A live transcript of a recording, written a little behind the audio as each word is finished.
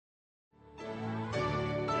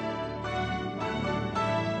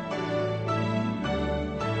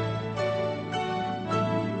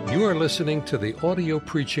You are listening to the audio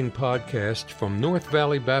preaching podcast from North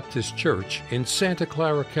Valley Baptist Church in Santa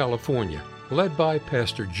Clara, California, led by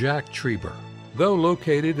Pastor Jack Trieber. Though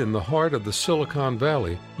located in the heart of the Silicon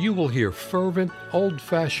Valley, you will hear fervent,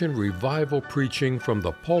 old-fashioned revival preaching from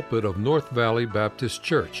the pulpit of North Valley Baptist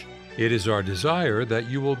Church. It is our desire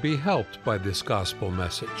that you will be helped by this gospel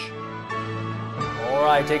message. All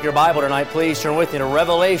right, take your Bible tonight, please. Turn with me to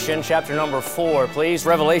Revelation chapter number 4, please.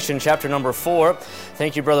 Revelation chapter number 4.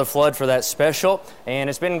 Thank you, Brother Flood, for that special. And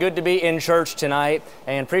it's been good to be in church tonight.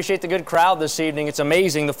 And appreciate the good crowd this evening. It's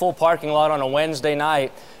amazing, the full parking lot on a Wednesday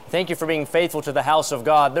night. Thank you for being faithful to the house of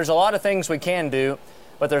God. There's a lot of things we can do,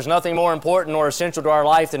 but there's nothing more important or essential to our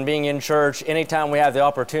life than being in church anytime we have the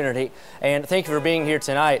opportunity. And thank you for being here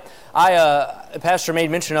tonight. Pastor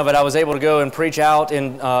made mention of it. I was able to go and preach out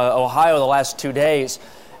in Ohio the last 2 days.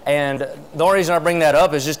 And the only reason I bring that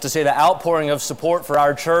up is just to say the outpouring of support for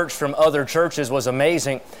our church from other churches was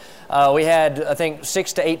amazing. We had, I think,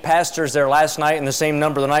 6 to 8 pastors there last night and the same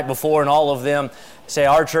number the night before, and all of them say,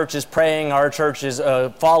 our church is praying, our church is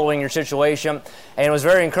following your situation. And it was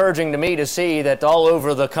very encouraging to me to see that all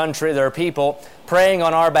over the country there are people praying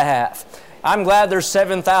on our behalf. I'm glad there's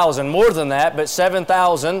 7,000, more than that, but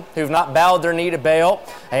 7,000 who've not bowed their knee to Baal,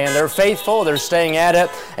 and they're faithful, they're staying at it,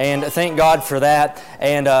 and thank God for that.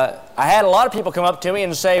 And I had a lot of people come up to me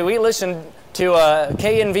and say, we listened to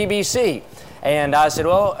KNVBC. And I said,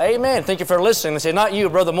 well, amen, thank you for listening. They said, not you,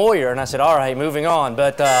 Brother Moyer. And I said, all right, moving on.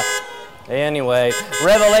 But anyway,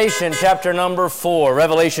 Revelation chapter number 4.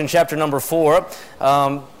 Revelation chapter number 4.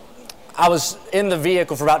 I was in the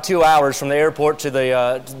vehicle for about 2 hours from the airport to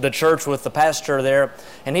the church with the pastor there,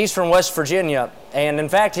 and he's from West Virginia. And in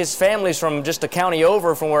fact, his family's from just a county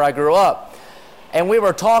over from where I grew up. And we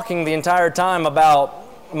were talking the entire time about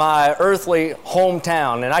my earthly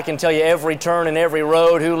hometown, and I can tell you every turn and every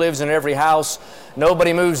road, who lives in every house.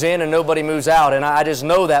 Nobody moves in and nobody moves out, and I just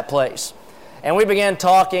know that place. And we began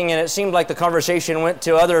talking, and it seemed like the conversation went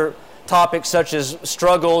to other topics such as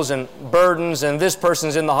struggles and burdens, and this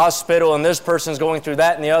person's in the hospital and this person's going through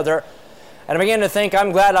that and the other. And I began to think,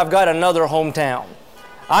 I'm glad I've got another hometown.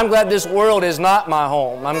 I'm glad this world is not my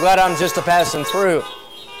home. I'm glad I'm just a passing through.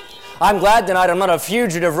 I'm glad tonight I'm not a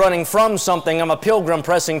fugitive running from something. I'm a pilgrim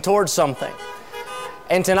pressing towards something.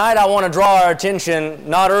 And tonight I want to draw our attention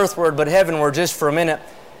not earthward but heavenward just for a minute.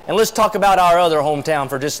 And let's talk about our other hometown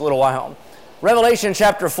for just a little while. Revelation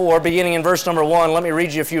chapter 4, beginning in verse number 1, let me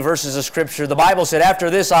read you a few verses of Scripture. The Bible said, after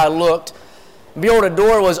this I looked, and behold, a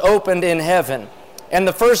door was opened in heaven. And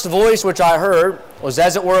the first voice which I heard was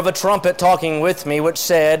as it were of a trumpet talking with me, which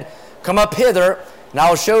said, come up hither, and I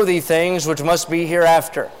will show thee things which must be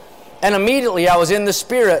hereafter. And immediately I was in the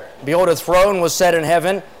Spirit. Behold, a throne was set in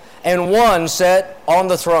heaven, and one sat on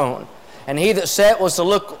the throne. And he that sat was to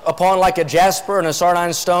look upon like a jasper and a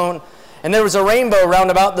sardine stone. And there was a rainbow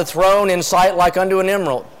round about the throne in sight like unto an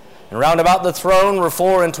emerald. And round about the throne were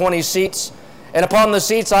 24 seats. And upon the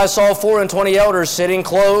seats I saw 24 elders sitting,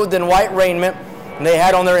 clothed in white raiment, and they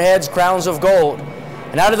had on their heads crowns of gold.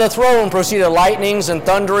 And out of the throne proceeded lightnings and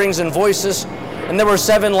thunderings and voices. And there were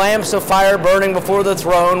 7 lamps of fire burning before the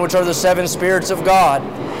throne, which are the 7 spirits of God.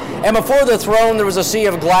 And before the throne there was a sea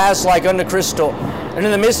of glass like unto crystal. And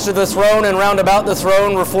in the midst of the throne and round about the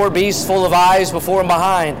throne were 4 beasts full of eyes before and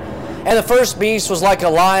behind. And the first beast was like a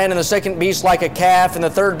lion, and the second beast like a calf, and the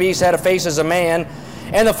third beast had a face as a man.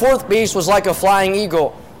 And the fourth beast was like a flying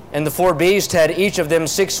eagle. And the 4 beasts had each of them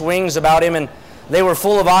 6 wings about him, and they were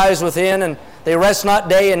full of eyes within, and they rest not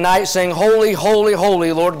day and night, saying, Holy, holy,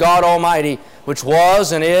 holy, Lord God Almighty, which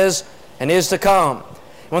was and is to come.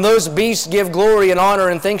 When those beasts give glory and honor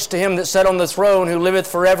and thanks to him that sat on the throne, who liveth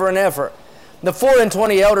forever and ever. The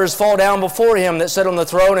 24 elders fall down before him that sat on the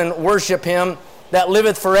throne and worship him that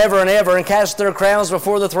liveth forever and ever, and cast their crowns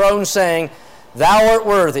before the throne, saying, Thou art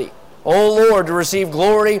worthy, O Lord, to receive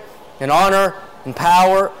glory and honor and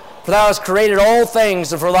power, for thou hast created all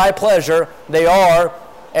things, and for thy pleasure they are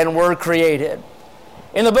and were created.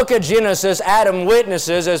 In the book of Genesis, Adam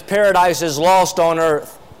witnesses as paradise is lost on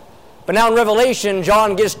earth. But now in Revelation,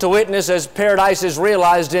 John gets to witness as paradise is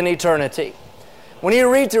realized in eternity. When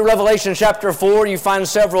you read through Revelation chapter 4, you find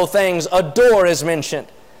several things. A door is mentioned.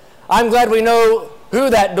 I'm glad we know who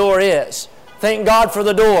that door is. Thank God for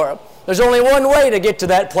the door. There's only one way to get to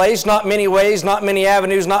that place, not many ways, not many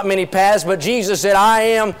avenues, not many paths, but Jesus said, I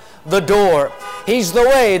am the door. He's the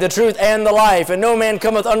way, the truth, and the life, and no man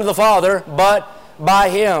cometh unto the Father but by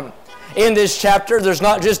Him. In this chapter, there's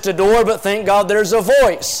not just a door, but thank God there's a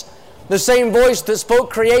voice. The same voice that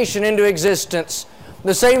spoke creation into existence.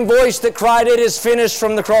 The same voice that cried, it is finished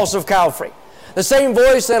from the cross of Calvary. The same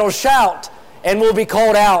voice that'll shout and will be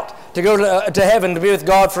called out to go to heaven to be with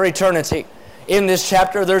God for eternity. In this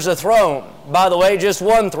chapter, there's a throne. By the way, just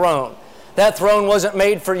one throne. That throne wasn't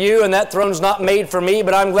made for you, and that throne's not made for me,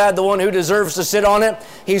 but I'm glad the one who deserves to sit on it,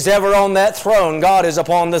 He's ever on that throne. God is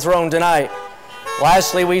upon the throne tonight.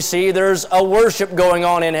 Lastly, we see there's a worship going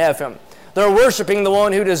on in heaven. They're worshiping the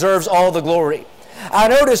one who deserves all the glory. I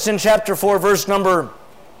noticed in chapter 4, verse number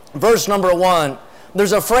 1,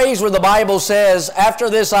 there's a phrase where the Bible says, after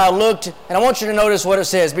this I looked, and I want you to notice what it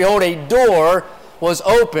says. Behold, a door was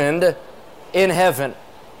opened in heaven.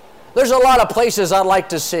 There's a lot of places I'd like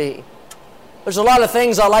to see. There's a lot of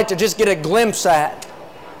things I'd like to just get a glimpse at.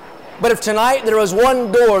 But if tonight there was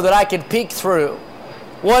one door that I could peek through,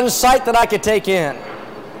 one sight that I could take in,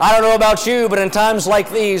 I don't know about you, but in times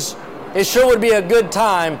like these, it sure would be a good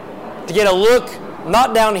time to get a look,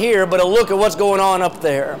 not down here, but a look at what's going on up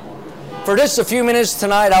there. For just a few minutes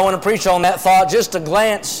tonight, I want to preach on that thought, just a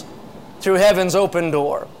glance through heaven's open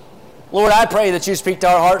door. Lord, I pray that You speak to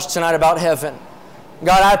our hearts tonight about heaven.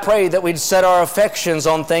 God, I pray that we'd set our affections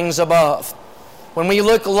on things above. When we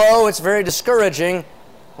look low, it's very discouraging.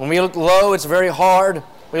 When we look low, it's very hard.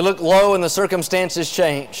 We look low and the circumstances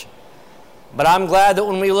change. But I'm glad that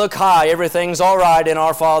when we look high, everything's all right in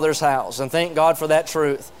our Father's house. And thank God for that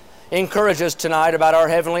truth. Encourage us tonight about our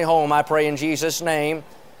heavenly home, I pray in Jesus' name.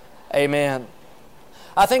 Amen.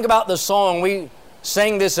 I think about the song. We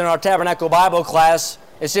sang this in our Tabernacle Bible class.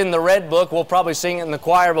 It's in the red book. We'll probably sing it in the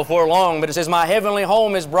choir before long. But it says, my heavenly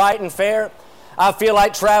home is bright and fair. I feel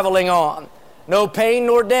like traveling on. No pain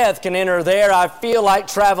nor death can enter there. I feel like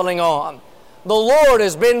traveling on. The Lord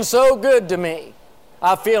has been so good to me.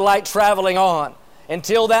 I feel like traveling on.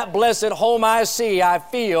 Until that blessed home I see, I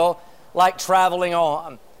feel like traveling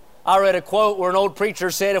on. I read a quote where an old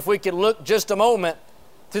preacher said, if we could look just a moment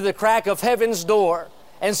through the crack of heaven's door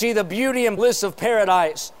and see the beauty and bliss of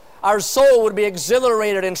paradise, our soul would be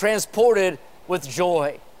exhilarated and transported with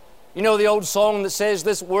joy. You know the old song that says,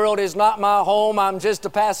 this world is not my home, I'm just a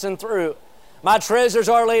passing through. My treasures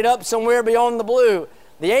are laid up somewhere beyond the blue.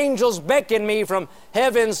 The angels beckon me from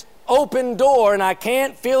heaven's open door, and I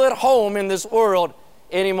can't feel at home in this world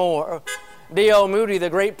anymore. D.L. Moody,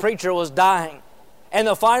 the great preacher, was dying. And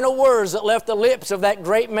the final words that left the lips of that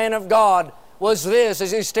great man of God was this.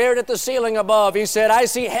 As he stared at the ceiling above, he said, I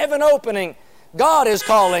see heaven opening. God is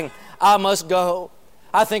calling. I must go.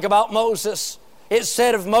 I think about Moses. It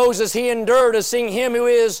said of Moses, he endured to see Him who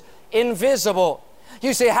is invisible.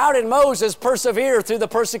 You see, how did Moses persevere through the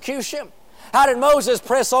persecution? How did Moses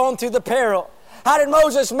press on through the peril? How did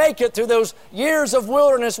Moses make it through those years of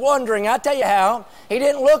wilderness wandering? I tell you how. He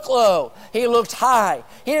didn't look low. He looked high.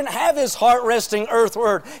 He didn't have his heart resting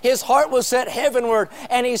earthward. His heart was set heavenward,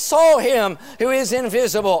 and he saw Him who is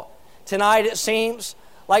invisible. Tonight it seems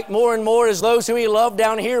like more and more as those who He loved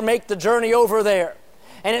down here make the journey over there.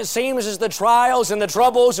 And it seems as the trials and the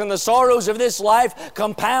troubles and the sorrows of this life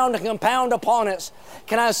compound and compound upon us.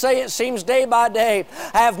 Can I say it seems day by day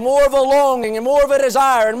I have more of a longing and more of a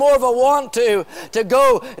desire and more of a want to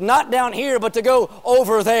go not down here but to go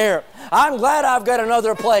over there. I'm glad I've got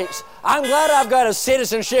another place. I'm glad I've got a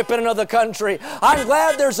citizenship in another country. I'm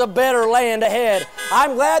glad there's a better land ahead.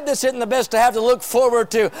 I'm glad this isn't the best to have to look forward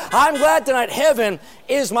to. I'm glad tonight heaven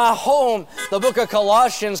is my home. The book of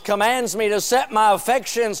Colossians commands me to set my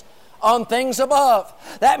affections on things above.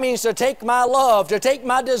 That means to take my love, to take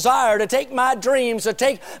my desire, to take my dreams, to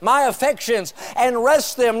take my affections and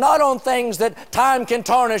rest them not on things that time can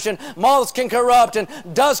tarnish and moths can corrupt and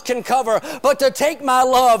dust can cover, but to take my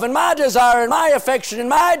love and my desire and my affection and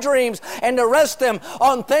my dreams and to rest them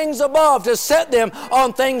on things above, to set them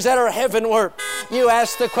on things that are heavenward. You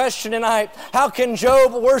ask the question tonight, how can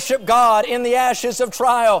Job worship God in the ashes of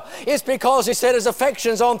trial? It's because he set his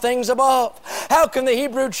affections on things above. How can the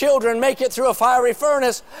Hebrew children make it through a fiery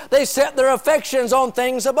furnace? They set their affections on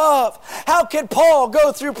things above. How could Paul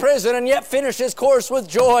go through prison and yet finish his course with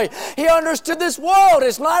joy? He understood this world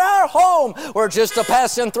is not our home. We're just a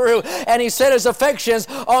passing through. And he set his affections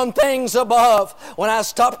on things above. When I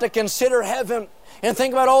stop to consider heaven and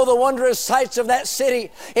think about all the wondrous sights of that city,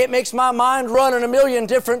 it makes my mind run in a million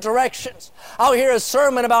different directions. I'll hear a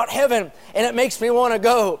sermon about heaven and it makes me want to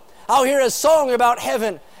go. I'll hear a song about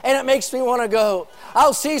heaven and it makes me want to go.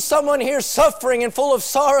 I'll see someone here suffering and full of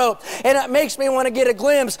sorrow, and it makes me want to get a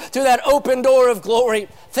glimpse through that open door of glory.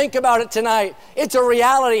 Think about it tonight. It's a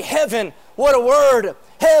reality. Heaven, what a word.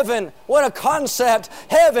 Heaven, what a concept.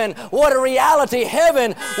 Heaven, what a reality.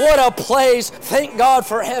 Heaven, what a place. Thank God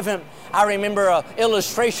for heaven. I remember an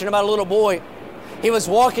illustration about a little boy. He was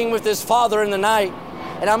walking with his father in the night,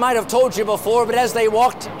 and I might have told you before, but as they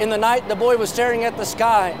walked in the night, the boy was staring at the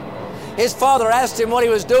sky. His father asked him what he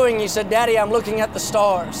was doing. He said, "Daddy, I'm looking at the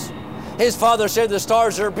stars." His father said, the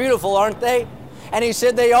stars are beautiful, aren't they? And he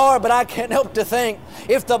said, they are, but I can't help to think,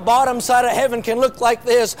 if the bottom side of heaven can look like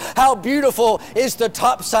this, how beautiful is the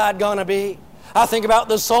top side going to be? I think about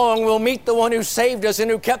the song, we'll meet the one who saved us and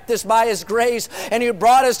who kept us by His grace and who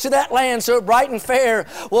brought us to that land so bright and fair.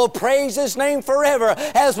 We'll praise His name forever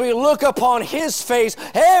as we look upon His face.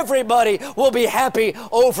 Everybody will be happy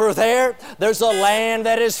over there. There's a land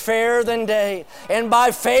that is fairer than day, and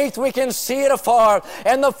by faith we can see it afar,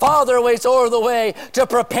 and the Father waits o'er the way to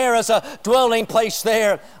prepare us a dwelling place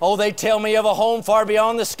there. Oh, they tell me of a home far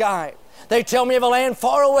beyond the sky. They tell me of a land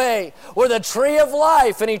far away where the tree of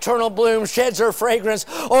life in eternal bloom sheds her fragrance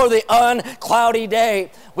o'er the uncloudy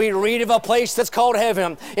day. We read of a place that's called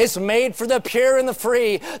heaven. It's made for the pure and the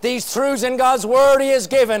free. These truths in God's Word He has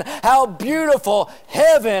given. How beautiful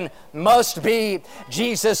heaven must be.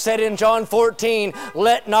 Jesus said in John 14,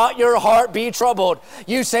 let not your heart be troubled.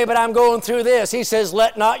 You say, but I'm going through this. He says,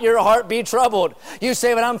 let not your heart be troubled. You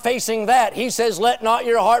say, but I'm facing that. He says, let not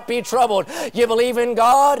your heart be troubled. You believe in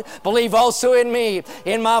God? Believe also in me.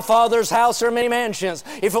 In my Father's house are many mansions.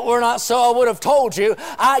 If it were not so, I would have told you.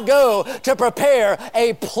 I go to prepare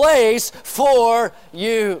a place for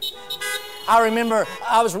you. I remember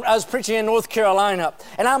I was preaching in North Carolina,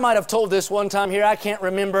 and I might have told this one time here, I can't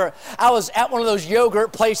remember. I was at one of those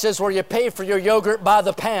yogurt places where you pay for your yogurt by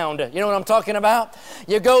the pound. You know what I'm talking about?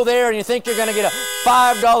 You go there and you think you're going to get a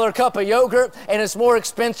 $5 cup of yogurt, and it's more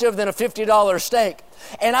expensive than a $50 steak.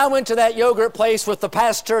 And I went to that yogurt place with the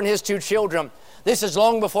pastor and his 2 children. This is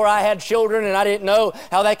long before I had children, and I didn't know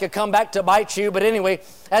how that could come back to bite you. But anyway,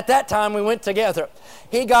 at that time, we went together.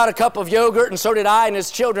 He got a cup of yogurt, and so did I, and his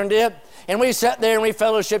children did. And we sat there and we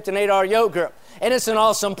fellowshiped and ate our yogurt. And it's an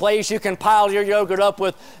awesome place. You can pile your yogurt up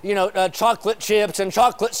with, chocolate chips and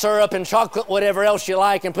chocolate syrup and chocolate whatever else you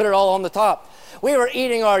like and put it all on the top. We were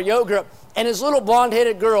eating our yogurt, and this little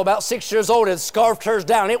blonde-headed girl, about 6 years old, had scarfed hers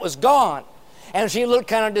down. It was gone. And she looked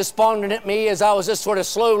kind of despondent at me as I was just sort of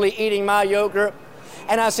slowly eating my yogurt.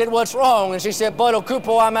 And I said, what's wrong? And she said, Buddha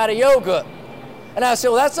Kupo, I'm out of yogurt. And I said,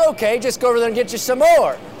 well, that's okay. Just go over there and get you some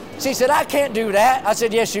more. She said, I can't do that. I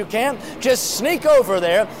said, yes, you can. Just sneak over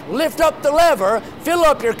there, lift up the lever, fill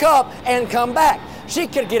up your cup, and come back. She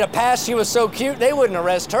could get a pass. She was so cute, they wouldn't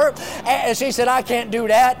arrest her. And she said, I can't do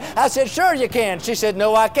that. I said, sure you can. She said,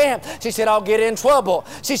 no, I can't. She said, I'll get in trouble.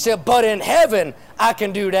 She said, but in heaven, I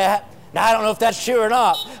can do that. Now, I don't know if that's true or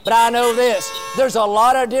not, but I know this. There's a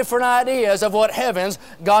lot of different ideas of what heaven's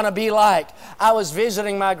gonna be like. I was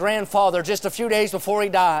visiting my grandfather just a few days before he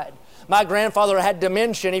died. My grandfather had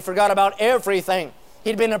dementia, and he forgot about everything.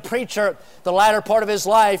 He'd been a preacher the latter part of his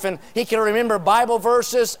life, and he could remember Bible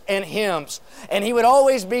verses and hymns. And he would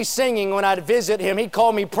always be singing when I'd visit him. He'd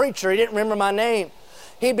call me preacher. He didn't remember my name.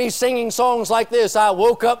 He'd be singing songs like this. I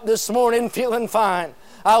woke up this morning feeling fine.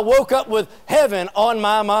 I woke up with heaven on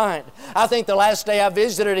my mind. I think the last day I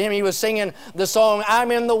visited him, he was singing the song,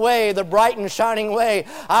 I'm in the way, the bright and shining way.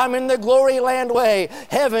 I'm in the glory land way.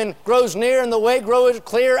 Heaven grows near and the way grows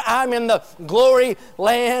clear. I'm in the glory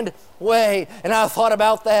land way. And I thought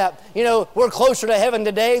about that. You know, we're closer to heaven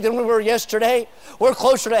today than we were yesterday. We're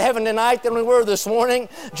closer to heaven tonight than we were this morning.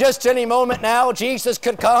 Just any moment now, Jesus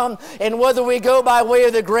could come, and whether we go by way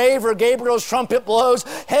of the grave or Gabriel's trumpet blows,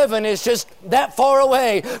 heaven is just that far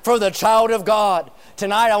away for the child of God.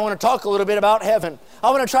 Tonight, I want to talk a little bit about heaven. I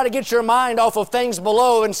want to try to get your mind off of things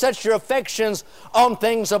below and set your affections on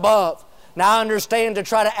things above. Now, I understand to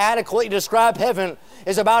try to adequately describe heaven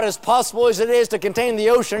is about as possible as it is to contain the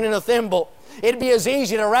ocean in a thimble. It'd be as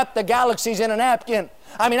easy to wrap the galaxies in a napkin.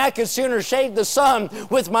 I mean, I could sooner shade the sun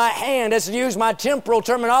with my hand as to use my temporal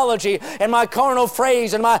terminology and my carnal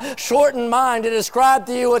phrase and my shortened mind to describe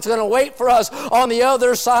to you what's going to wait for us on the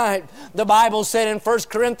other side. The Bible said in 1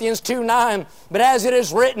 Corinthians 2:9, but as it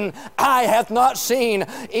is written, eye hath not seen,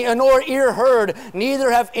 nor ear heard,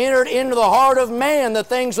 neither have entered into the heart of man the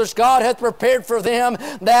things which God hath prepared for them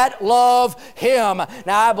that love Him.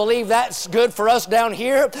 Now, I believe that's good for us down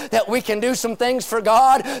here, that we can do some things for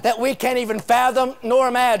God that we can't even fathom nor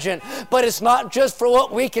imagine. But it's not just for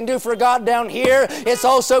what we can do for God down here. It's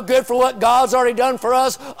also good for what God's already done for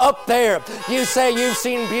us up there. You say you've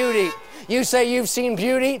seen beauty. You say you've seen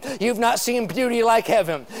beauty, you've not seen beauty like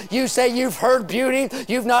heaven. You say you've heard beauty,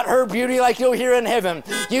 you've not heard beauty like you'll hear in heaven.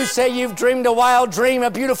 You say you've dreamed a wild dream,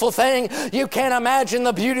 a beautiful thing. You can't imagine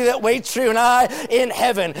the beauty that waits for you and I in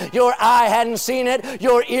heaven. Your eye hadn't seen it,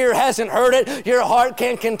 your ear hasn't heard it, your heart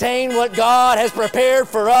can't contain what God has prepared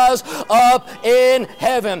for us up in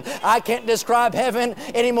heaven. I can't describe heaven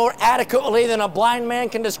any more adequately than a blind man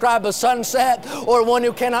can describe a sunset, or one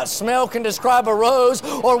who cannot smell can describe a rose,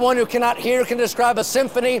 or one who cannot hear can describe a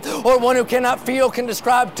symphony, or one who cannot feel can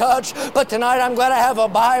describe touch. But tonight I'm glad I have a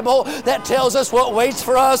Bible that tells us what waits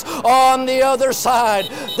for us on the other side.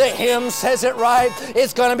 The hymn says it right.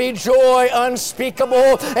 It's going to be joy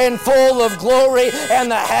unspeakable and full of glory, and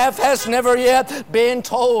the half has never yet been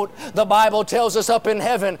told. The Bible tells us up in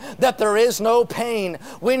heaven that there is no pain.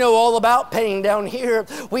 We know all about pain down here.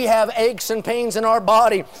 We have aches and pains in our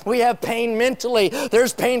body. We have pain mentally.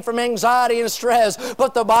 There's pain from anxiety and stress.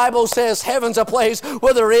 But the Bible says heaven's a place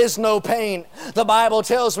where there is no pain. The Bible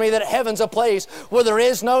tells me that heaven's a place where there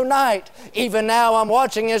is no night. Even now I'm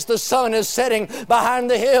watching as the sun is setting behind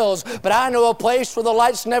the hills. But I know a place where the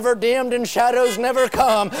light's never dimmed and shadows never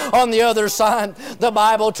come on the other side. The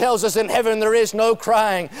Bible tells us in heaven there is no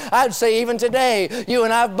crying. I'd say even today, you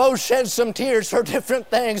and I have both shed some tears for different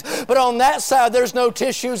things. But on that side, there's no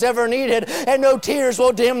tissues ever needed, and no tears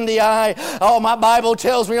will dim the eye. Oh, my Bible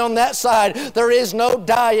tells me on that side, there is no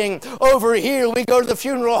dying. Over here, we go to the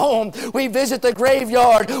funeral home. We visit the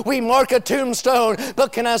graveyard. We mark a tombstone.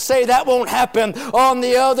 But can I say that won't happen on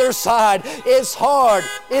the other side? It's hard.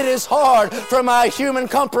 It is hard for my human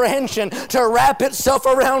comprehension to wrap itself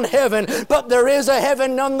around heaven. But there is a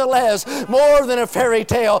heaven nonetheless, more than a fairy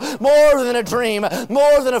tale, more than a dream,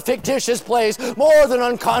 more than a fictitious place, more than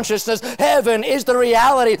unconsciousness. Heaven is the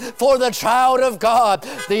reality for the child of God.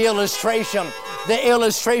 The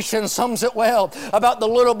illustration sums it well about the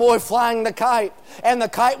little boy flying the kite. And the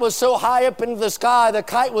kite was so high up into the sky, the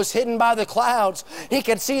kite was hidden by the clouds. He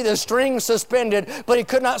could see the string suspended, but he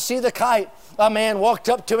could not see the kite. A man walked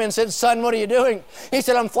up to him and said, "Son, what are you doing?" He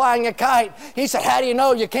said, "I'm flying a kite." He said, "How do you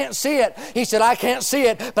know? You can't see it." He said, "I can't see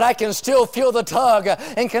it, but I can still feel the tug."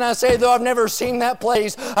 And can I say, though I've never seen that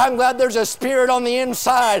place, I'm glad there's a spirit on the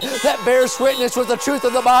inside that bears witness with the truth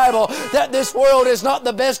of the Bible, that this world is not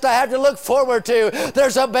the best I have to look forward to.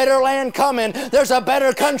 There's a better land coming. There's a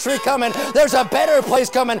better country coming. There's a better place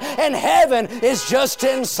coming. And heaven is just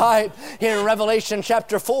in sight. Here in Revelation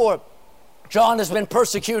chapter 4, John has been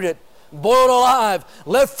persecuted, boiled alive,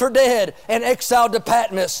 left for dead, and exiled to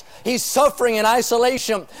Patmos. He's suffering in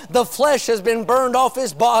isolation. The flesh has been burned off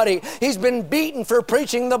his body. He's been beaten for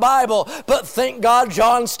preaching the Bible. But thank God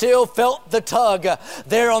John still felt the tug.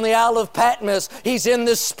 There on the Isle of Patmos, he's in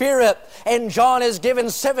the Spirit. And John is given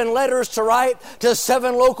 7 letters to write to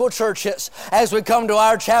 7 local churches. As we come to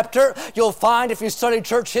our chapter, you'll find, if you study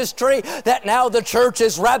church history, that now the church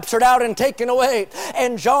is raptured out and taken away.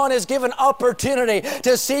 And John is given opportunity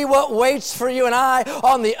to see what waits for you and I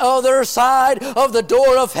on the other side of the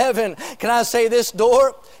door of heaven. Can I say this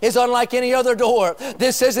door is unlike any other door?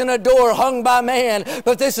 This isn't a door hung by man,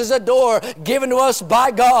 but this is a door given to us by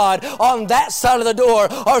God. On that side of the door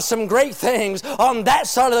are some great things. On that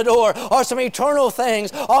side of the door are some eternal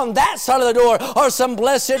things. On that side of the door are some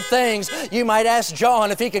blessed things. You might ask John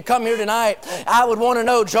if he could come here tonight. I would want to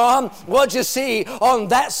know, John, what'd you see on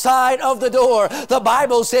that side of the door? The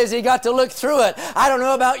Bible says he got to look through it. I don't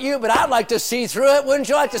know about you, but I'd like to see through it. Wouldn't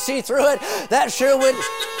you like to see through it? That sure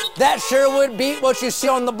would beat what you see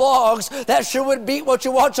on the blogs. That sure would beat what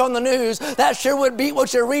you watch on the news. That sure would beat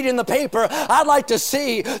what you read in the paper. I'd like to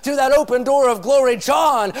see through that open door of glory.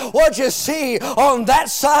 John, what'd you see on that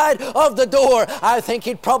side of the door? I think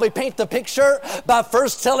he'd probably paint the picture by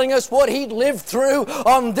first telling us what he'd lived through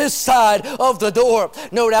on this side of the door.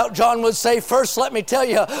 No doubt John would say, "First, let me tell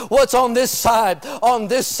you what's on this side. On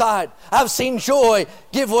this side, I've seen joy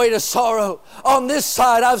give way to sorrow. On this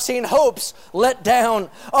side, I've seen hopes let down.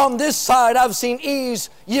 On this side, I've seen ease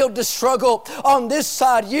yield to struggle. On this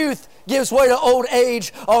side, youth gives way to old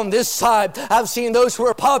age. On this side, I've seen those who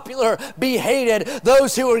are popular be hated,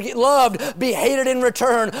 those who are loved be hated in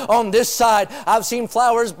return. On this side, I've seen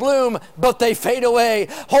flowers bloom, but they fade away.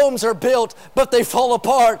 Homes are built, but they fall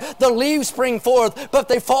apart. The leaves spring forth, but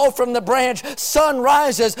they fall from the branch. Sun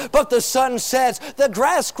rises, but the sun sets. The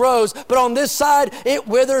grass grows, but on this side, it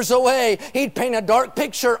withers away." He'd paint a dark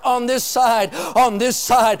picture on this side. On this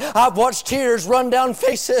side, I've watched tears run down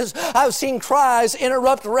faces. I've seen cries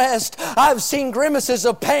interrupt rest. I've seen grimaces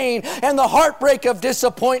of pain and the heartbreak of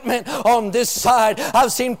disappointment. On this side,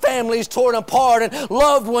 I've seen families torn apart and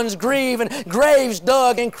loved ones grieve and graves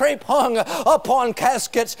dug and crepe hung upon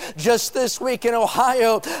caskets. Just this week in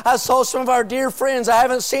Ohio, I saw some of our dear friends I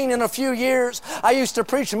haven't seen in a few years. I used to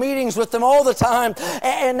preach meetings with them all the time,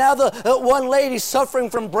 and now the one lady suffering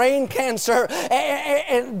from brain cancer,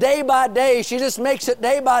 and day by day, she just makes it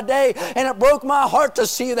day by day, and it broke my heart to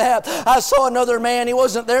see that. I saw another man, he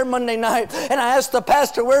wasn't there Monday Monday night, and I asked the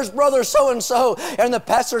pastor, where's brother so-and-so? And the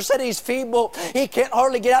pastor said he's feeble. He can't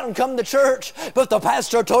hardly get out and come to church. But the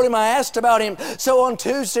pastor told him I asked about him. So on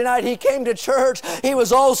Tuesday night, he came to church. He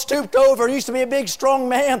was all stooped over. He used to be a big, strong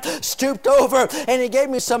man, stooped over, and he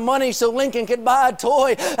gave me some money so Lincoln could buy a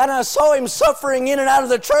toy. And I saw him suffering in and out of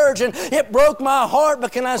the church, and it broke my heart.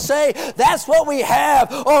 But can I say, that's what we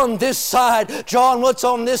have on this side. John, what's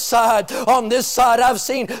on this side? On this side, I've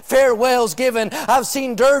seen farewells given. I've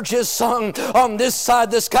seen dirges sung. On this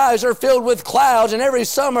side, the skies are filled with clouds, and every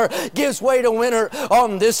summer gives way to winter.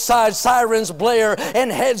 On this side, sirens blare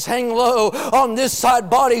and heads hang low. On this side,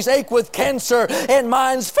 bodies ache with cancer and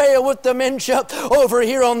minds fail with dementia. Over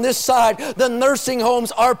here on this side, the nursing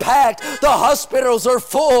homes are packed. The hospitals are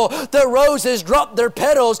full. The roses drop their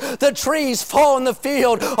petals. The trees fall in the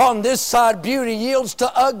field. On this side, beauty yields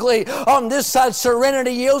to ugly. On this side,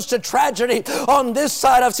 serenity yields to tragedy. On this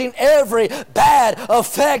side, I've seen every bad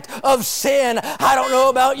effect of sin. I don't know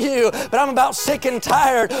about you, but I'm about sick and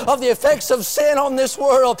tired of the effects of sin on this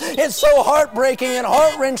world. It's so heartbreaking and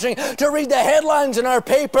heart-wrenching to read the headlines in our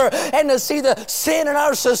paper and to see the sin in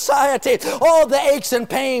our society, all the aches and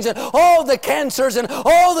pains and all the cancers and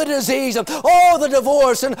all the disease and all the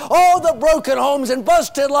divorce and all the broken homes and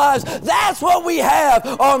busted lives. That's what we have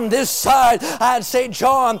on this side. I'd say,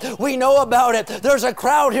 John, we know about it. There's a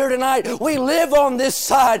crowd here tonight. We live on this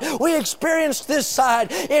side. We experience this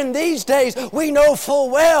side. In these days, we know full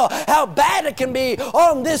well how bad it can be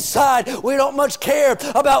on this side. We don't much care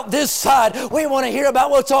about this side. We want to hear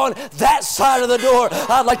about what's on that side of the door.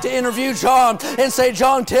 I'd like to interview John and say,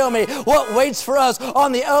 John, tell me what waits for us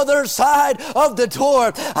on the other side of the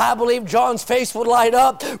door. I believe John's face would light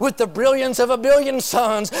up with the brilliance of a billion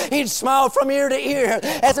suns. He'd smile from ear to ear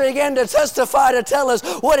as he began to testify to tell us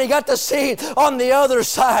what he got to see on the other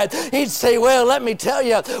side. He'd say, well, let me tell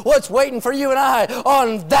you what's waiting for you and I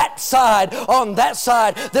on that side. On that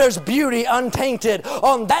side, there's beauty untainted.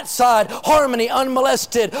 On that side, harmony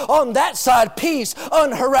unmolested. On that side, peace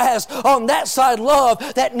unharassed. On that side, love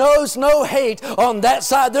that knows no hate. On that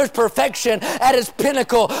side, there's perfection at its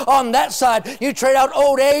pinnacle. On that side, you trade out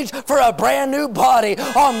old age for a brand new body.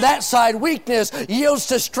 On that side, weakness yields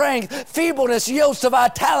to strength. Feebleness yields to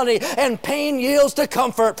vitality. And pain yields to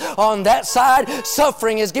comfort. On that side,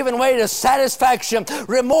 suffering is given way to satisfaction.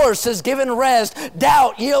 Remorse is given rest.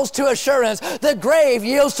 Doubt yields to assurance. The grave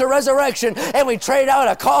yields to resurrection. And we trade out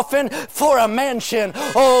a coffin for a mansion.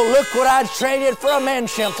 Oh, look what I traded for a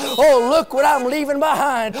mansion. Oh, look what I'm leaving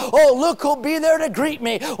behind. Oh, look who'll be there to greet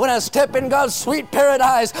me when I step in God's sweet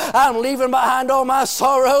paradise. I'm leaving behind all my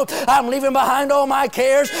sorrow. I'm leaving behind all my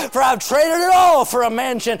cares, for I've traded it all for a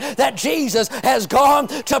mansion that Jesus has gone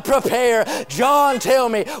to prepare. John, tell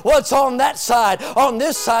me, what's on that side? On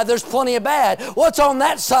this side, there's plenty of bad. What's on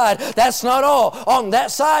that side? That's not all. On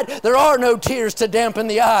that side, there are no tears to dampen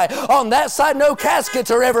the eye. On that side, no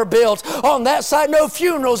caskets are ever built. On that side, no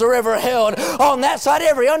funerals are ever held. On that side,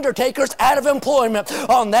 every undertaker's out of employment.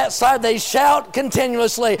 On that side, they shout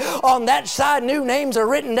continuously. On that side, new names are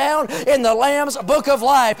written down in the Lamb's book of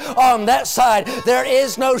life. On that side, there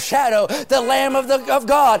is no shadow. The Lamb of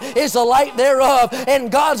God is the light thereof,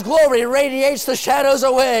 and God's glory radiates the shadows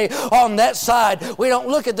away. On that side, we don't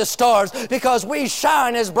look at the stars because we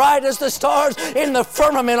shine as bright as the stars in the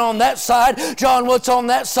firmament on that side. John, what's on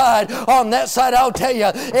that side? On that side, I'll tell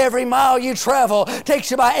you, every mile you travel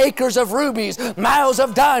takes you by acres of rubies, miles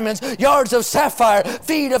of diamonds, yards of sapphire,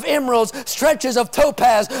 feet of emeralds, stretches of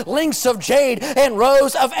topaz, links of jade, and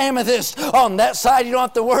rows of amethyst. On that side, you don't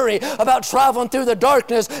have to worry about traveling through the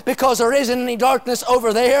darkness because there isn't any darkness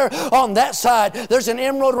over there. On that side, there's an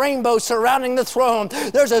emerald rainbow surrounding the throne.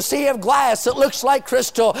 There's a sea of glass that looks like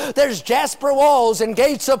crystal. There's jasper walls and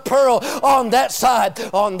gates of pearl. On that side,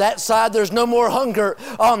 there's no more hunger.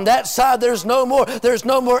 On that side, there's no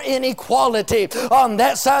more inequality. On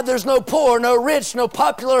that side, there's no poor, no rich, no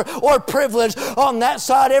popular or privileged. On that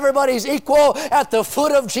side, everybody's equal at the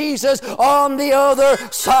foot of Jesus. On the other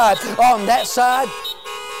side, on that side,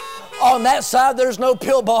 there's no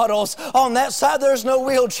pill bottles. On that side, there's no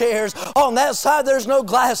wheelchairs. On that side, there's no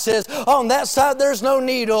glasses. On that side, there's no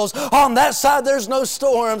needles. On that side, there's no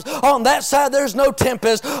storms. On that side, there's no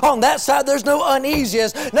tempest. On that side, there's no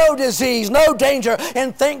uneasiness, no disease, no danger,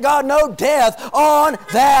 and thank God, no death on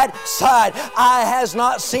that side. Eye has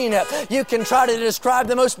not seen it. You can try to describe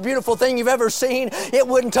the most beautiful thing you've ever seen. It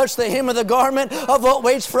wouldn't touch the hem of the garment of what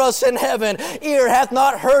waits for us in heaven. Ear hath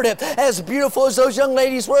not heard it. As beautiful as those young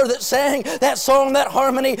ladies were that sang, that song, that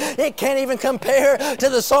harmony, it can't even compare to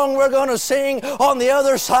the song we're going to sing on the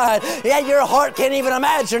other side. Yeah, your heart can't even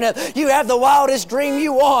imagine it. You have the wildest dream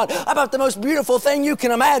you want about the most beautiful thing you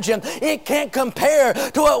can imagine. It can't compare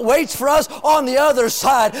to what waits for us on the other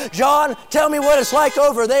side. John, tell me what it's like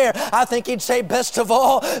over there. I think he'd say, best of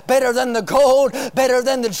all, better than the gold, better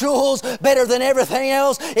than the jewels, better than everything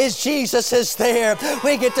else, is Jesus is there.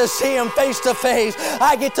 We get to see Him face to face.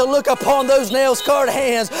 I get to look upon those nail-scarred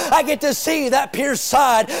hands. I get to see that pierced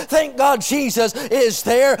side. Thank God Jesus is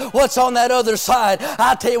there. What's on that other side?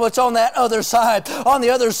 I'll tell you what's on that other side. On the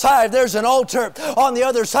other side, there's an altar. On the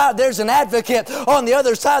other side, there's an advocate. On the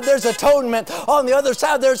other side, there's atonement. On the other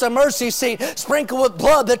side, there's a mercy seat sprinkled with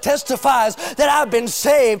blood that testifies that I've been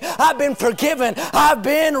saved, I've been forgiven, I've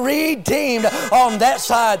been redeemed. On that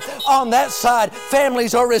side,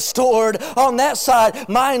 families are restored. On that side,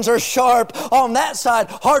 minds are sharp. On that side,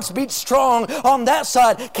 hearts beat strong. On that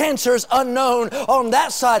side, cancer's unknown. On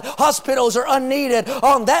that side, hospitals are unneeded.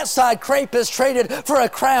 On that side, crepe is traded for a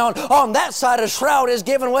crown. On that side, a shroud is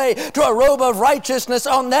given way to a robe of righteousness.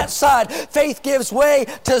 On that side, faith gives way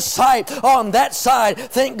to sight. On that side,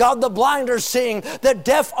 thank God, the blind are seeing, the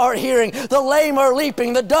deaf are hearing, the lame are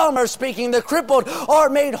leaping, the dumb are speaking, the crippled are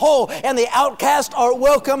made whole, and the outcast are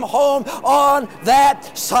welcome home. On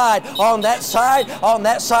that side,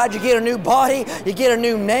 you get a new body, you get a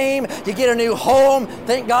new name, you get a new home.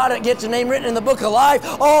 Thank God it gets a name written in the book of life.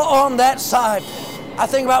 All on that side. I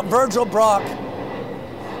think about Virgil Brock.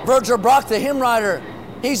 Virgil Brock, the hymn writer,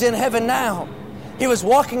 he's in heaven now. He was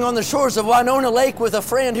walking on the shores of Winona Lake with a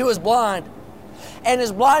friend who was blind. And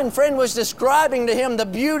his blind friend was describing to him the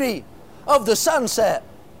beauty of the sunset.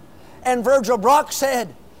 And Virgil Brock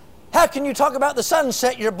said, how can you talk about the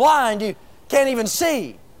sunset? You're blind. You can't even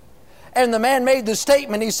see. And the man made the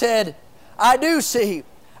statement. He said, I do see.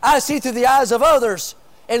 I see through the eyes of others.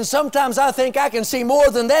 And sometimes I think I can see more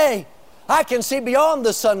than they. I can see beyond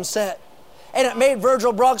the sunset. And it made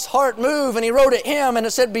Virgil Brock's heart move, and he wrote a hymn, and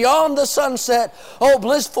it said, beyond the sunset, oh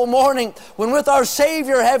blissful morning, when with our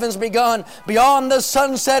Savior heaven's begun, beyond the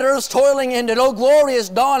sunset earth's toiling ended, oh glorious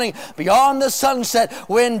dawning, beyond the sunset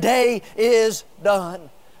when day is done.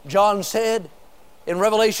 John said in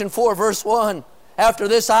Revelation 4 verse 1, after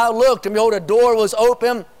this I looked, and behold, a door was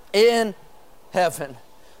open in heaven.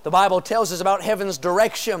 The Bible tells us about heaven's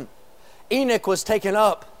direction. Enoch was taken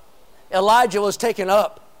up. Elijah was taken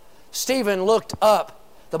up. Stephen looked up.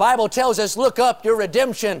 The Bible tells us, look up, your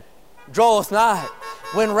redemption draweth nigh.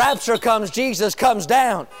 When rapture comes, Jesus comes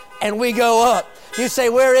down and we go up. You say,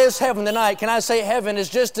 where is heaven tonight? Can I say heaven is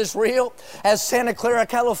just as real as Santa Clara,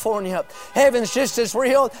 California. Heaven's just as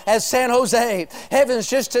real as San Jose. Heaven's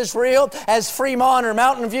just as real as Fremont or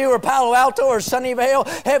Mountain View or Palo Alto or Sunnyvale.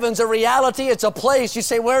 Heaven's a reality. It's a place. You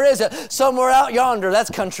say, where is it? Somewhere out yonder. That's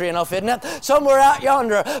country enough, isn't it? Somewhere out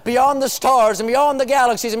yonder, beyond the stars and beyond the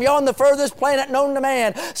galaxies and beyond the furthest planet known to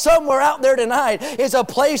man. Somewhere out there tonight is a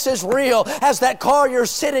place as real as that car you're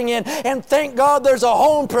sitting in. And thank God there's a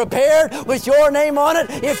home prepared with your name on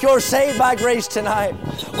it if you're saved by grace tonight.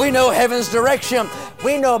 We know heaven's direction.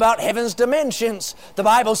 We know about heaven's dimensions. The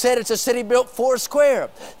Bible said it's a city built 4 square,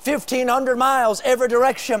 1,500 miles every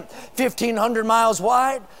direction, 1,500 miles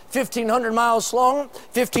wide, 1,500 miles long,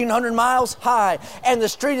 1,500 miles high. And the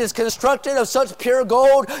street is constructed of such pure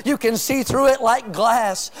gold, you can see through it like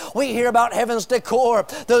glass. We hear about heaven's decor,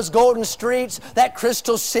 those golden streets, that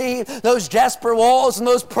crystal sea, those jasper walls and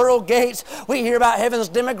those pearl gates. We hear about heaven's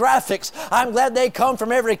demographics. I'm glad they come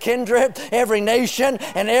from every kindred, every nation,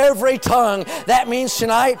 and every tongue. That means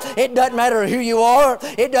tonight, it doesn't matter who you are.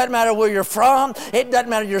 It doesn't matter where you're from. It doesn't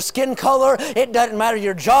matter your skin color. It doesn't matter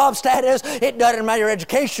your job status. It doesn't matter your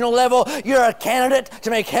educational level. You're a candidate to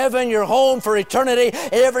make heaven your home for eternity.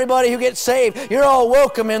 And everybody who gets saved, you're all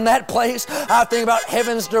welcome in that place. I think about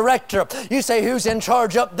heaven's director. You say, who's in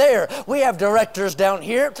charge up there? We have directors down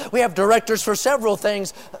here. We have directors for several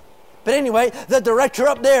things. But anyway, the director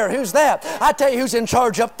up there, who's that? I tell you who's in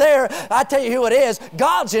charge up there. I tell you who it is.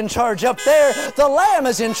 God's in charge up there. The Lamb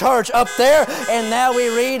is in charge up there. And now we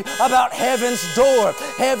read about heaven's door.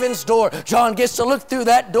 Heaven's door. John gets to look through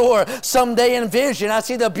that door someday in vision. I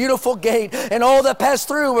see the beautiful gate and all that pass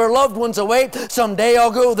through where loved ones await. Someday I'll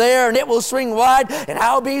go there and it will swing wide, and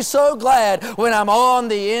I'll be so glad when I'm on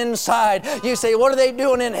the inside. You say, what are they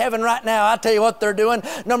doing in heaven right now? I tell you what they're doing.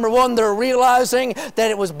 Number one, they're realizing that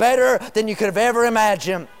it was better than you could have ever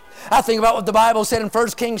imagined. I think about what the Bible said in 1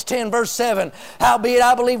 Kings 10 verse 7. Howbeit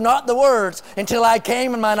I believe not the words until I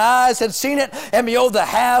came and mine eyes had seen it, and behold, the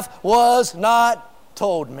half was not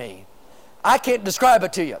told me. I can't describe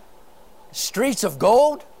it to you. Streets of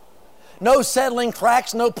gold, no settling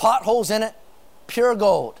cracks, no potholes in it, pure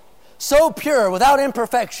gold. so pure, without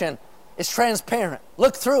imperfection, it's transparent.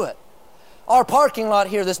 Look through it. Our parking lot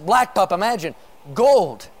here, this blacktop, imagine,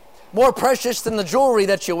 gold, more precious than the jewelry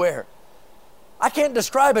that you wear. I can't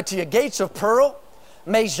describe it to you. Gates of pearl.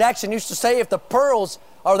 Mace Jackson used to say, if the pearls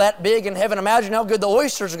are that big in heaven, imagine how good the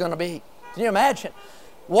oysters are going to be. Can you imagine?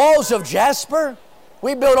 Walls of jasper.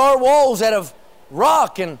 We built our walls out of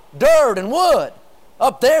rock and dirt and wood.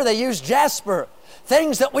 Up there they use jasper.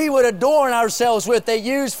 Things that we would adorn ourselves with, they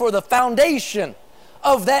use for the foundation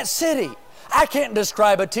of that city. I can't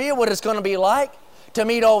describe it to you what it's going to be like to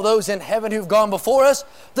meet all those in heaven who've gone before us.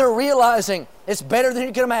 They're realizing it's better than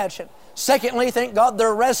you can imagine. Secondly, thank God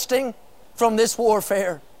they're resting from this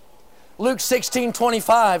warfare. Luke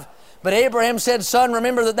 16:25. But Abraham said, Son,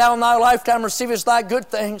 remember that thou in thy lifetime receivest thy good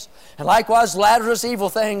things, and likewise Lazarus evil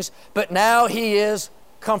things, but now he is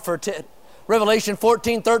comforted. Revelation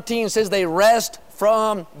 14:13 says they rest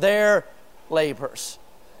from their labors.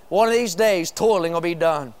 One of these days, toiling will be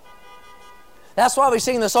done. That's why we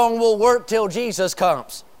sing the song, we'll work till Jesus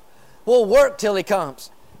comes. We'll work till He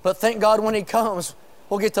comes. But thank God when He comes,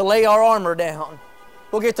 we'll get to lay our armor down.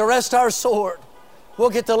 We'll get to rest our sword. We'll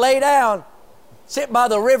get to lay down, sit by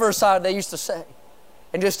the riverside, they used to say,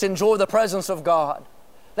 and just enjoy the presence of God.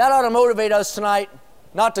 That ought to motivate us tonight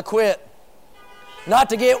not to quit, not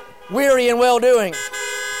to get weary in well-doing,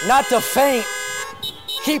 not to faint.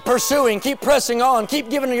 Keep pursuing, keep pressing on, keep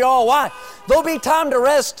giving it your all. Why? There'll be time to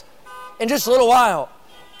rest in just a little while.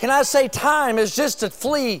 Can I say time is just a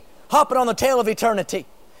flea hopping on the tail of eternity.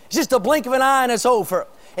 It's just a blink of an eye and it's over.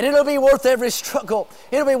 And it'll be worth every struggle.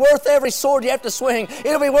 It'll be worth every sword you have to swing.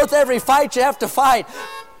 It'll be worth every fight you have to fight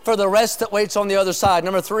for the rest that waits on the other side.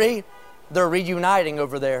 Number 3, they're reuniting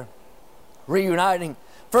over there. Reuniting.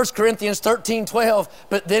 1 Corinthians 13:12,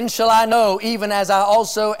 but then shall I know, even as I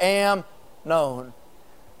also am known.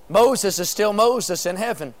 Moses is still Moses in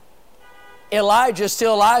heaven. Elijah is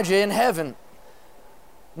still Elijah in heaven.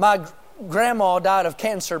 My grandma died of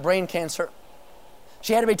cancer, brain cancer.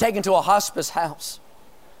 She had to be taken to a hospice house.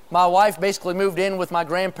 My wife basically moved in with my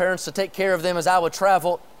grandparents to take care of them as I would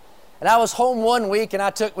travel. And I was home one week and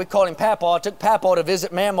we called him Papa. I took Papa to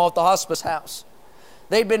visit Mama at the hospice house.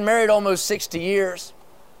 They'd been married almost 60 years.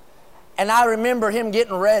 And I remember him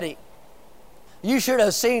getting ready. You should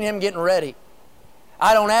have seen him getting ready.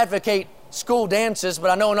 I don't advocate school dances, but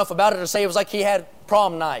I know enough about it to say it was like he had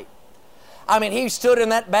prom night. I mean, he stood in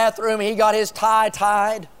that bathroom, he got his tie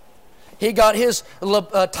tied. He got his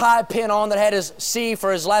tie pin on that had his C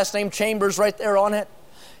for his last name, Chambers, right there on it.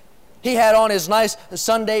 He had on his nice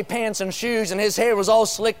Sunday pants and shoes, and his hair was all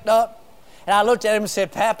slicked up. And I looked at him and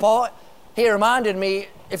said, Papa, he reminded me,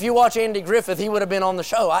 if you watch Andy Griffith, he would have been on the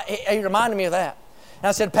show. He reminded me of that. And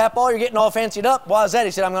I said, Papa, you're getting all fancied up. Why is that?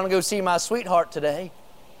 He said, I'm going to go see my sweetheart today.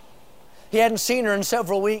 He hadn't seen her in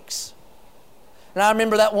several weeks. And I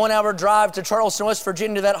remember that 1-hour drive to Charleston, West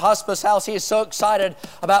Virginia, to that hospice house. He is so excited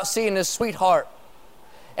about seeing his sweetheart.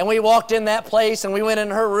 And we walked in that place and we went in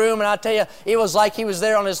her room, and I tell you, it was like he was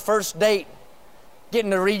there on his first date,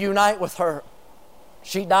 getting to reunite with her.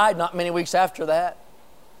 She died not many weeks after that.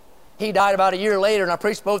 He died about a year later, and I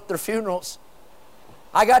preached both their funerals.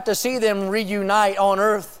 I got to see them reunite on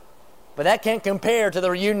earth, but that can't compare to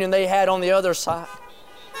the reunion they had on the other side.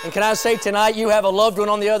 And can I say tonight, you have a loved one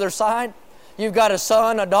on the other side? You've got a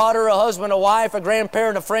son, a daughter, a husband, a wife, a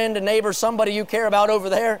grandparent, a friend, a neighbor, somebody you care about over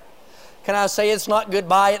there. Can I say it's not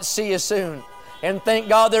goodbye, it's see you soon. And thank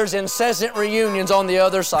God there's incessant reunions on the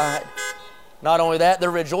other side. Not only that,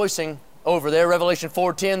 they're rejoicing over there. Revelation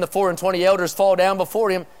 4:10, the 4 and 20 elders fall down before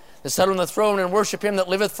Him that sat on the throne and worship Him that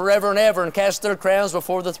liveth forever and ever, and cast their crowns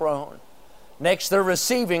before the throne. Next, they're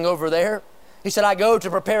receiving over there. He said, I go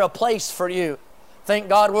to prepare a place for you. Thank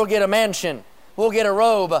God we'll get a mansion. We'll get a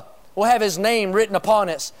robe. We'll have His name written upon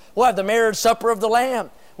us. We'll have the marriage supper of the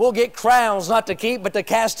Lamb. We'll get crowns not to keep, but to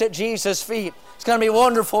cast at Jesus' feet. It's going to be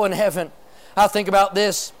wonderful in heaven. I think about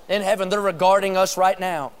this. In heaven, they're regarding us right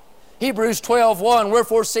now. Hebrews 12:1,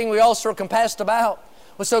 wherefore seeing we also are compassed about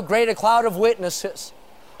with so great a cloud of witnesses.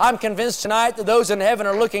 I'm convinced tonight that those in heaven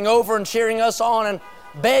are looking over and cheering us on and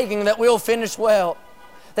begging that we'll finish well.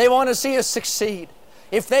 They want to see us succeed.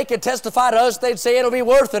 If they could testify to us, they'd say it'll be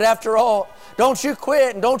worth it after all. Don't you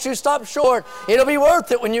quit and don't you stop short. It'll be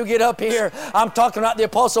worth it when you get up here. I'm talking about the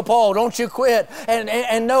Apostle Paul. Don't you quit.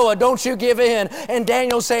 And Noah, don't you give in. And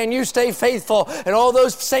Daniel saying, you stay faithful. And all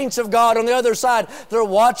those saints of God on the other side, they're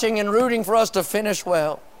watching and rooting for us to finish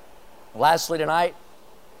well. Lastly tonight,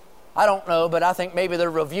 I don't know, but I think maybe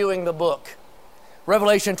they're reviewing the book.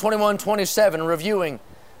 Revelation 21:27, reviewing,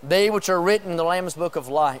 they which are written in the Lamb's book of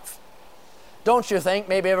life. Don't you think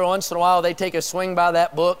maybe every once in a while they take a swing by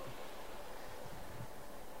that book?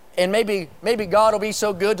 And maybe God will be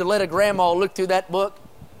so good to let a grandma look through that book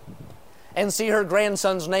and see her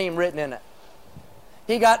grandson's name written in it.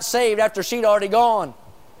 He got saved after she'd already gone,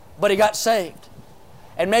 but he got saved.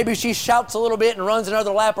 And maybe she shouts a little bit and runs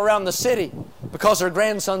another lap around the city because her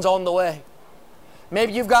grandson's on the way.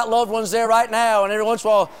 Maybe you've got loved ones there right now, and every once in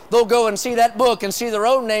a while they'll go and see that book and see their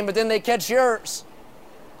own name, but then they catch yours.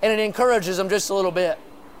 And it encourages them just a little bit.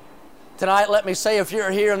 Tonight, let me say, if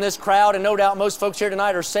you're here in this crowd, and no doubt most folks here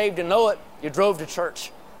tonight are saved and know it, you drove to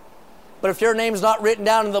church. But if your name's not written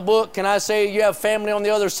down in the book, can I say you have family on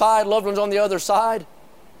the other side, loved ones on the other side?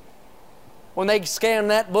 When they scan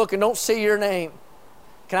that book and don't see your name,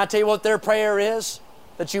 can I tell you what their prayer is?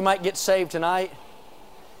 That you might get saved tonight.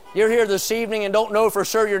 You're here this evening and don't know for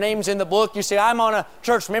sure your name's in the book. You say, I'm on a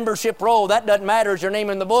church membership roll. That doesn't matter. Is your name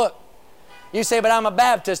in the book? You say, but I'm a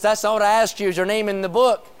Baptist. That's not what I asked you. Is your name in the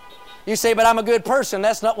book? You say, but I'm a good person.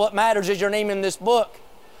 That's not what matters. Is your name in this book?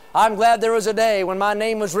 I'm glad there was a day when my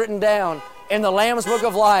name was written down in the Lamb's Book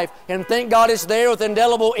of Life, and thank God it's there with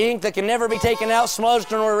indelible ink that can never be taken out,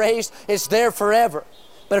 smudged, or erased. It's there forever.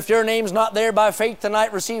 But if your name's not there by faith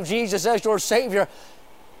tonight, receive Jesus as your Savior,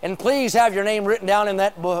 and please have your name written down in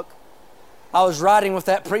that book. I was riding with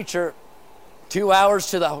that preacher 2 hours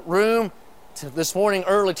to the room, this morning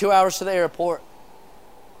early, 2 hours to the airport.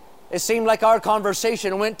 It seemed like our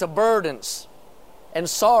conversation went to burdens and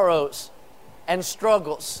sorrows and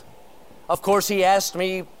struggles. Of course, he asked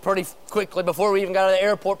me pretty quickly before we even got out of the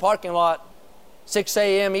airport parking lot, 6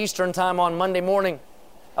 a.m. Eastern time on Monday morning,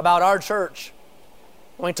 about our church.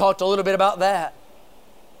 We talked a little bit about that.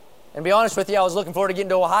 And to be honest with you, I was looking forward to getting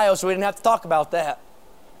to Ohio so we didn't have to talk about that.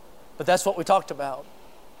 But that's what we talked about.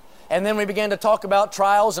 And then we began to talk about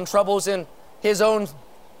trials and troubles in his own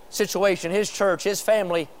situation, his church, his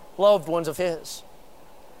family, loved ones of his.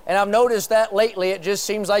 And I've noticed that lately it just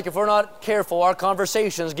seems like if we're not careful, our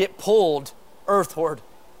conversations get pulled earthward,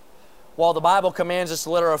 while the Bible commands us to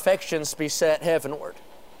let our affections be set heavenward.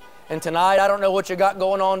 And tonight, I don't know what you got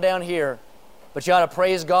going on down here, but you ought to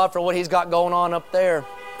praise God for what He's got going on up there.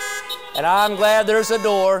 And I'm glad there's a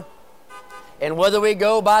door, and whether we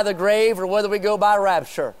go by the grave or whether we go by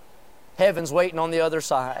rapture, heaven's waiting on the other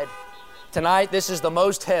side. Tonight, this is the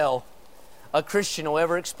most hell a Christian will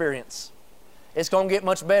ever experience. It's going to get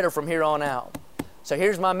much better from here on out. So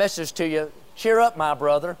here's my message to you. Cheer up, my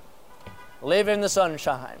brother. Live in the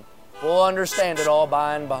sunshine. We'll understand it all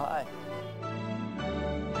by and by.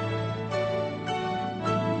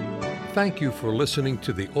 Thank you for listening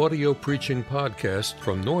to the audio preaching podcast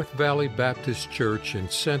from North Valley Baptist Church in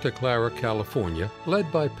Santa Clara, California, led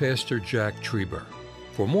by Pastor Jack Trieber.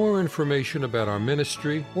 For more information about our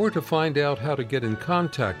ministry or to find out how to get in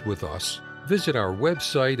contact with us, visit our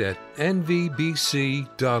website at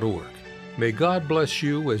nvbc.org. May God bless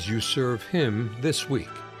you as you serve Him this week.